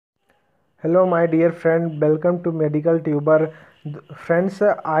Hello, my dear friend. Welcome to Medical Tuber. Friends,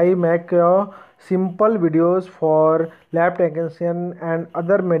 I make simple videos for lab technician and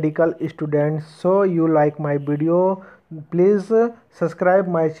other medical students. So you like my video? Please subscribe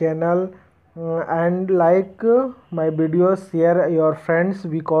my channel and like my videos. Share your friends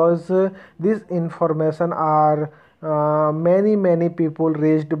because this information are many people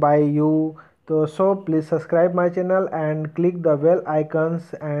raised by you. So please subscribe my channel and click the bell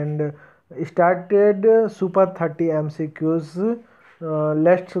icons and started super 30 MCQs.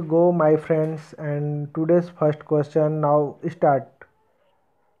 Let's go my friends, and today's first question now start.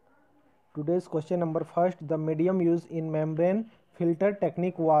 Today's question number first, the medium used in membrane filter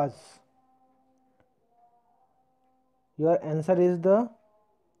technique was. Your answer is the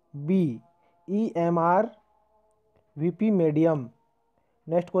B, EMR VP medium.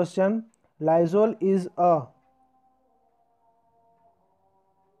 Next question, Lysol is a.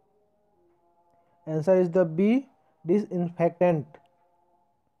 Answer is the B, disinfectant.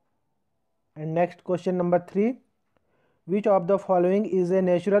 And next question number 3, which of the following is a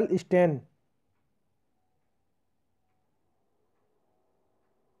natural stain?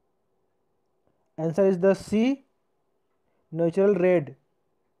 Answer is the C, natural red.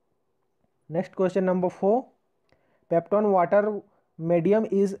 Next question number 4, Peptone water medium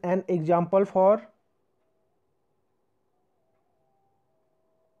is an example for.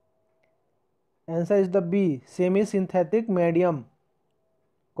 Answer is the B, semi-synthetic medium.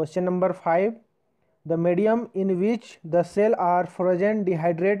 Question number 5, the medium in which the cell are frozen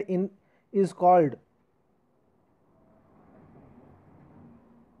dehydrated in is called.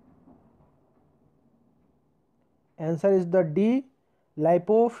 Answer is the D,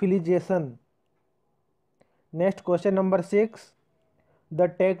 lyophilization. Next question number 6, the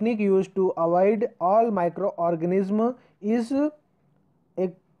technique used to avoid all microorganisms is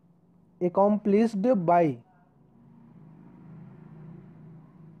accomplished by.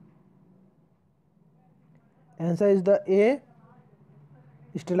 Answer is the A,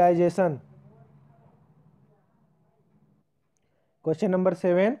 sterilization. Question number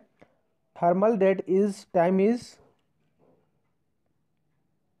 7, thermal dead is time is.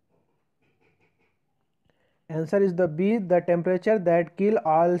 Answer is the B, the temperature that kill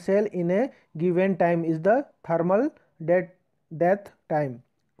all cell in a given time is the thermal death time.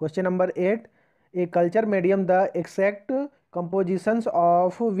 Question number 8, a culture medium the exact compositions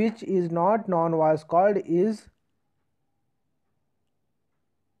of which is not known was called is.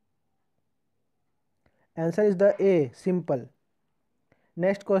 Answer is the A, simple.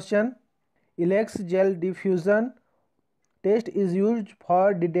 Next question, Elek gel diffusion test is used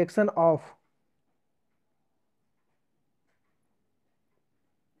for detection of.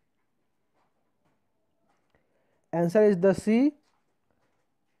 Answer is the C,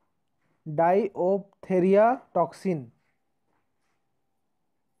 dioptheria toxin.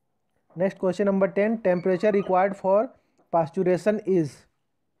 Next question number 10, temperature required for pasteurization is.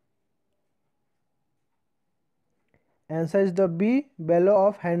 Answer is the B, below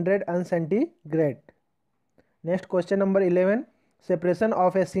of 100 centigrade. Next question number 11, separation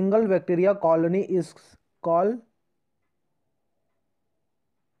of a single bacteria colony is called.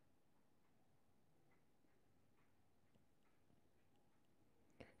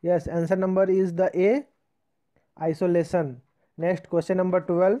 Yes, answer number is the A, isolation. Next question number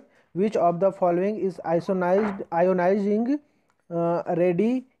 12, which of the following is ionizing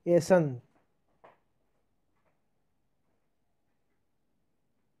radiation?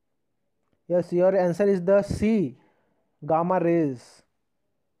 Yes, your answer is the C, gamma rays.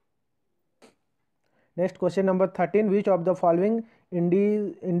 Next question number 13, which of the following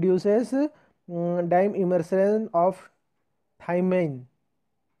induces dimerization of thymine?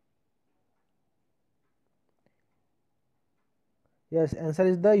 Yes, answer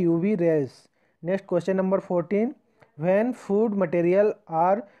is the UV rays. Next question number 14, when food material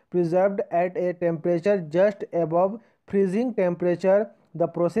are preserved at a temperature just above freezing temperature, the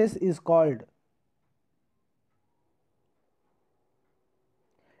process is called.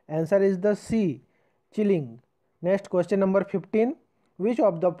 Answer is the C, chilling. Next question number 15, which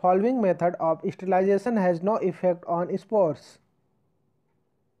of the following method of sterilization has no effect on spores?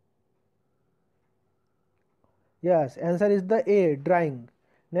 Yes, answer is the A, drying.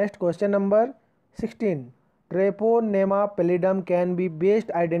 Next question number 16, Treponema pallidum can be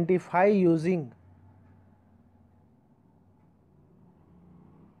best identified using.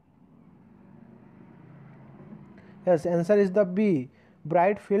 Yes, answer is the B,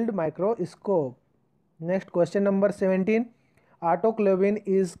 bright field microscope. Next question number 17, autoclaving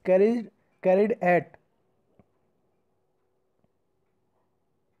is carried at.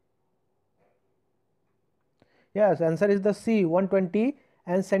 Yes, answer is the C, 120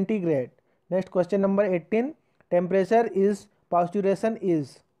 and centigrade. Next question number 18. Temperature is pasteurization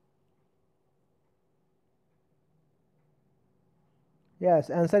is. Yes,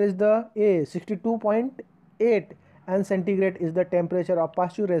 answer is the A, 62.8 and centigrade is the temperature of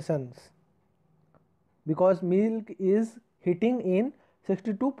pasteurization, because milk is heating in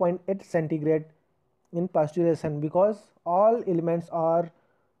 62.8 centigrade in pasteurization, because all elements are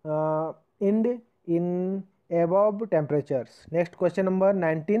in above temperatures. Next question number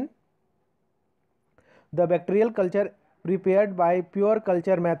 19. The bacterial culture prepared by pure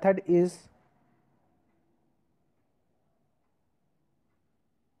culture method is.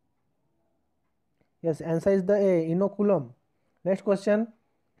 Yes, answer is the A, inoculum. Next question.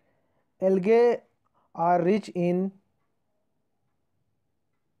 Algae are rich in.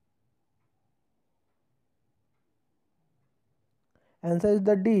 Answer is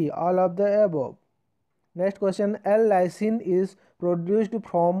the D, all of the above. Next question. L-lysine is produced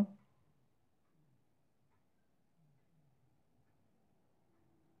from.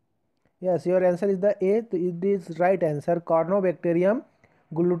 Yes, your answer is the A. It is right answer. Cornobacterium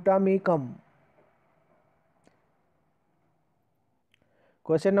glutamicum.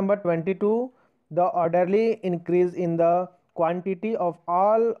 Question number 22. The orderly increase in the quantity of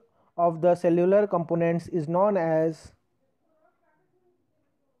all of the cellular components is known as.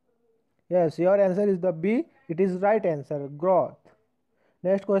 Yes, your answer is the B. It is right answer. Growth.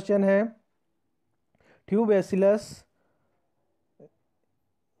 Next question है. Tubacillus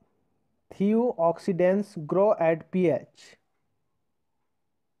theoxidans grow at pH.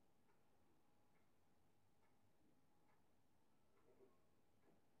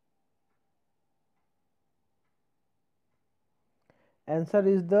 Answer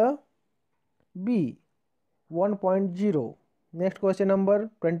is the B, 1.0. Next question number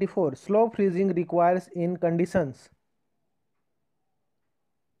 24. Slow freezing requires in conditions.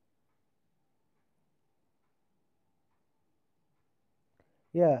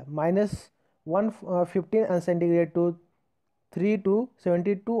 Yeah, minus 115 and centigrade to 3 to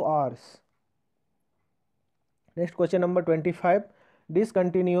 72 hours. Next question number 25.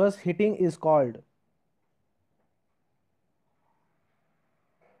 Discontinuous heating is called.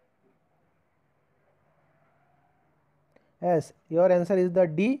 Yes, your answer is the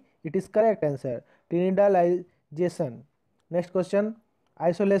D. It is correct answer. Trinidalization. Next question.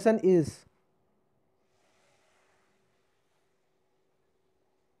 Isolation is.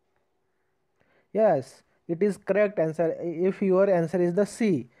 Yes, it is correct answer. If your answer is the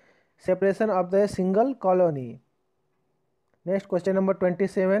C, separation of the single colony. Next question number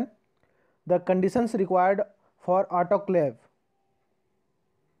 27. The conditions required for autoclave.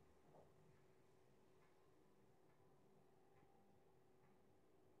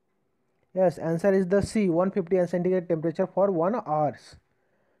 Yes, answer is the C, 150 and centigrade temperature for 1 hours.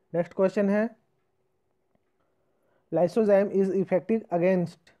 Next question है. Lysozyme is effective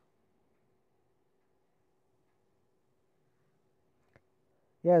against.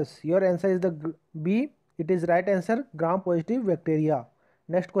 Yes, your answer is the B. It is right answer. Gram positive bacteria.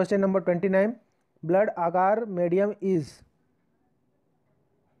 Next question number 29. Blood agar medium is.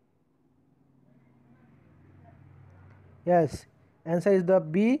 Yes, answer is the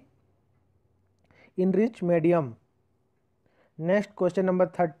B. Enriched medium. Next question number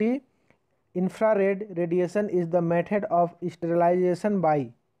 30. Infrared radiation is the method of sterilization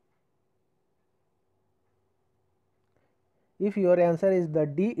by. If your answer is the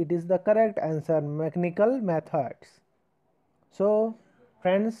D, it is the correct answer. Mechanical methods. So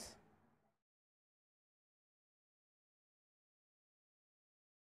friends,